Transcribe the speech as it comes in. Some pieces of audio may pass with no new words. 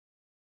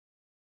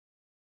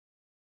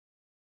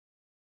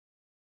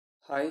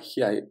Hi,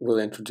 here I will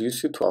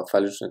introduce you to our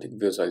phylogenetic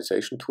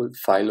visualization tool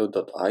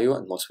philo.io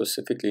and more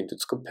specifically into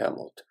its compare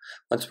mode.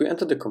 Once we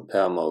enter the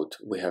compare mode,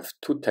 we have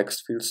two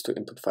text fields to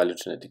input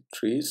phylogenetic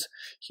trees.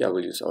 Here I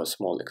will use our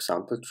small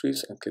example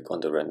trees and click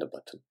on the render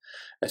button.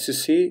 As you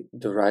see,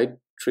 the right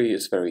tree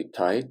is very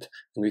tight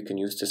and we can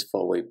use these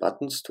four-way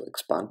buttons to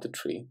expand the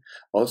tree.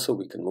 Also,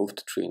 we can move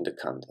the tree in the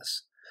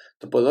canvas.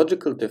 The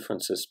biological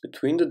differences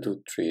between the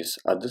two trees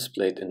are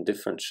displayed in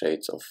different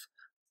shades of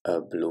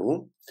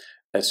blue,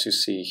 as you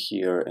see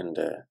here in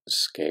the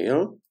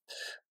scale,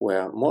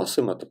 where more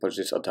similar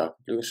topologies are dark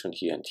blue, shown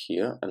here and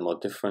here, and more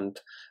different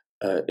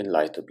in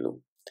lighter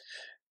blue.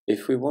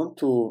 If we want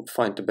to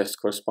find the best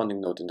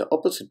corresponding node in the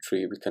opposite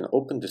tree, we can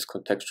open this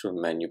contextual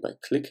menu by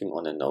clicking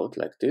on a node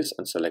like this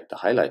and select the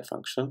highlight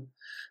function.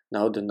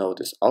 Now the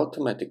node is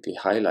automatically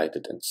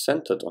highlighted and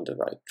centered on the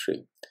right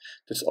tree.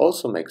 This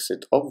also makes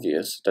it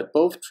obvious that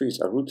both trees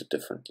are rooted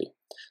differently.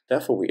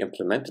 Therefore, we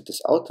implemented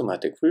this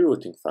automatic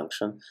rerouting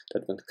function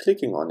that when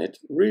clicking on it,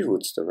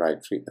 reroutes the right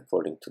tree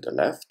according to the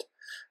left.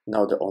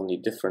 Now the only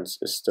difference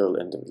is still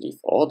in the leaf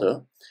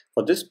order.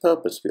 For this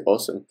purpose, we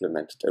also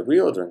implemented a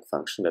reordering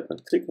function that when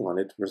clicking on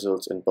it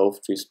results in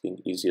both trees being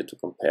easier to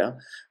compare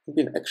and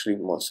being actually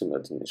more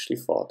similar than initially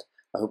thought.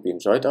 I hope you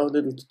enjoyed our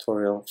little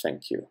tutorial.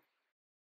 Thank you.